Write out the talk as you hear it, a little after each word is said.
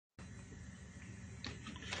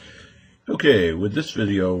Okay, with this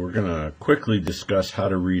video we're going to quickly discuss how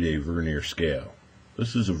to read a vernier scale.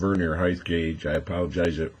 This is a vernier height gauge. I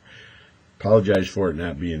apologize for it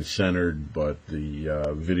not being centered, but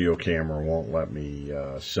the video camera won't let me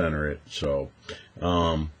center it. So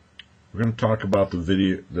we're going to talk about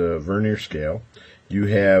the vernier scale. You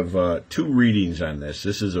have two readings on this.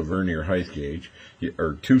 This is a vernier height gauge,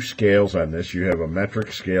 or two scales on this. You have a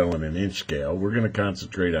metric scale and an inch scale. We're going to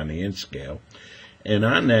concentrate on the inch scale. And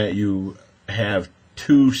on that you have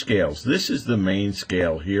two scales. This is the main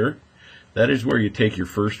scale here. That is where you take your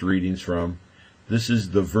first readings from. This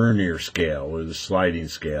is the vernier scale, or the sliding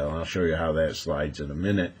scale. And I'll show you how that slides in a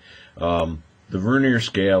minute. The vernier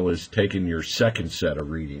scale is taking your second set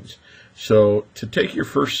of readings. So to take your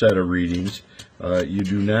first set of readings, you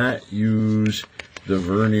do not use the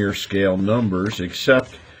vernier scale numbers,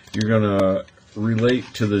 except you're going to relate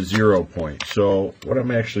to the 0 point. So what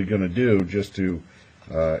I'm actually going to do, just to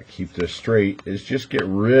keep this straight, is just get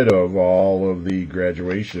rid of all of the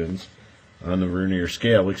graduations on the vernier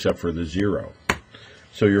scale except for the 0.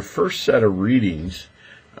 So your first set of readings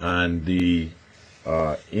on the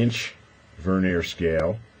inch vernier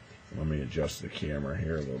scale, let me adjust the camera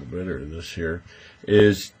here a little bit, or this here,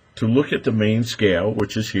 is to look at the main scale,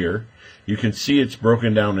 which is here. You can see it's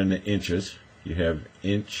broken down into inches. You have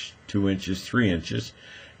inch, 2 inches, 3 inches,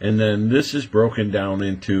 and then this is broken down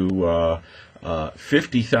into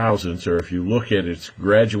 50 thousandths, or if you look at it, it's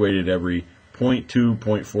graduated every 0.2,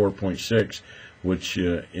 0.4, 0.6, which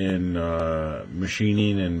in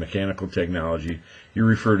machining and mechanical technology, you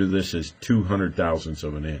refer to this as 200 thousandths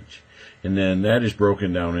of an inch. And then that is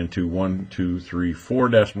broken down into 1, 2, 3, 4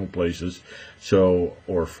 decimal places, so,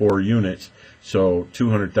 or 4 units. So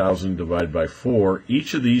 200,000 divided by 4.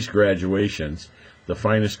 Each of these graduations, the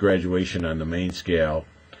finest graduation on the main scale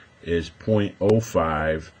is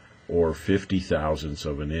 0.05 or 50 thousandths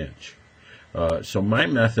of an inch. So my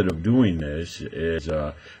method of doing this is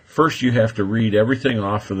first you have to read everything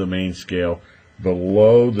off of the main scale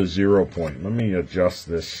below the 0 point. Let me adjust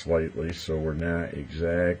this slightly so we're not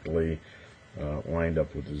exactly lined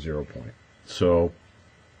up with the 0 point. So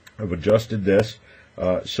I've adjusted this.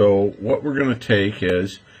 So what we're going to take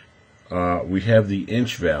is we have the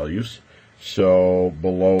inch values. So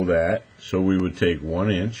below that, so we would take 1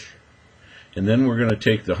 inch, and then we're going to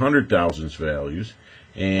take the 100 thousandths values,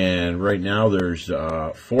 and right now there's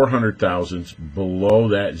 400 thousandths below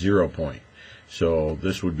that 0 point. So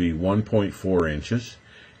this would be 1.4 inches.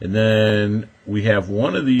 And then we have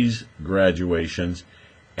one of these graduations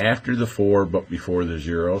after the 4 but before the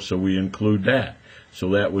 0, so we include that. So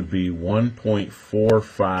that would be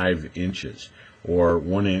 1.45 inches, or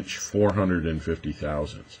 1 inch, 450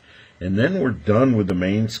 thousandths. And then we're done with the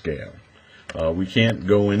main scale. We can't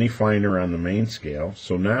go any finer on the main scale,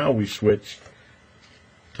 so now we switch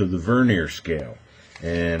to the vernier scale.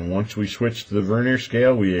 And once we switch to the vernier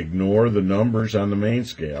scale, we ignore the numbers on the main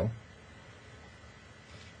scale.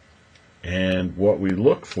 And what we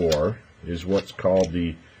look for is what's called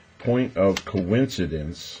the point of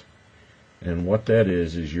coincidence. And what that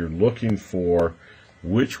is you're looking for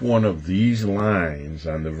which one of these lines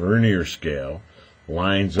on the vernier scale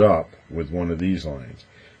lines up with one of these lines.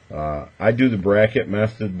 I do the bracket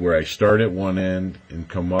method, where I start at one end and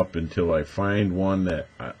come up until I find one that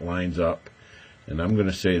lines up. And I'm going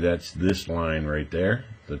to say that's this line right there,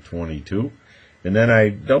 the 22. And then I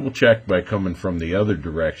double check by coming from the other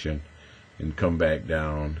direction and come back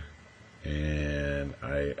down. And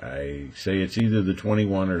I say it's either the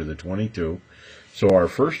 21 or the 22. So our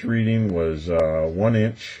first reading was 1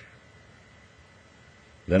 inch.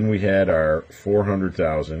 Then we had our 400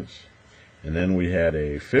 thousandths. And then we had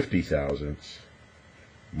a 50 thousandths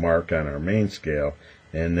mark on our main scale.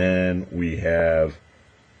 And then we have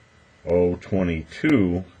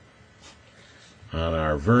 0.22 on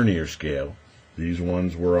our vernier scale. These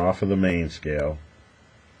ones were off of the main scale.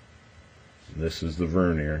 This is the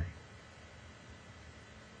vernier.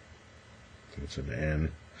 So it's an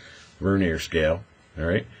N vernier scale. All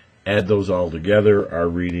right. Add those all together. Our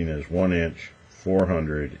reading is 1 inch,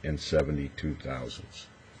 472 thousandths.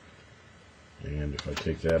 And if I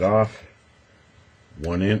take that off,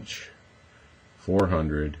 1 inch,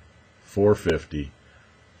 400, 450,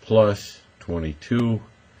 plus 22,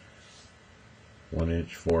 1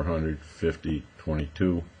 inch, 450,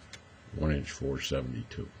 22, 1 inch,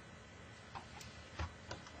 472.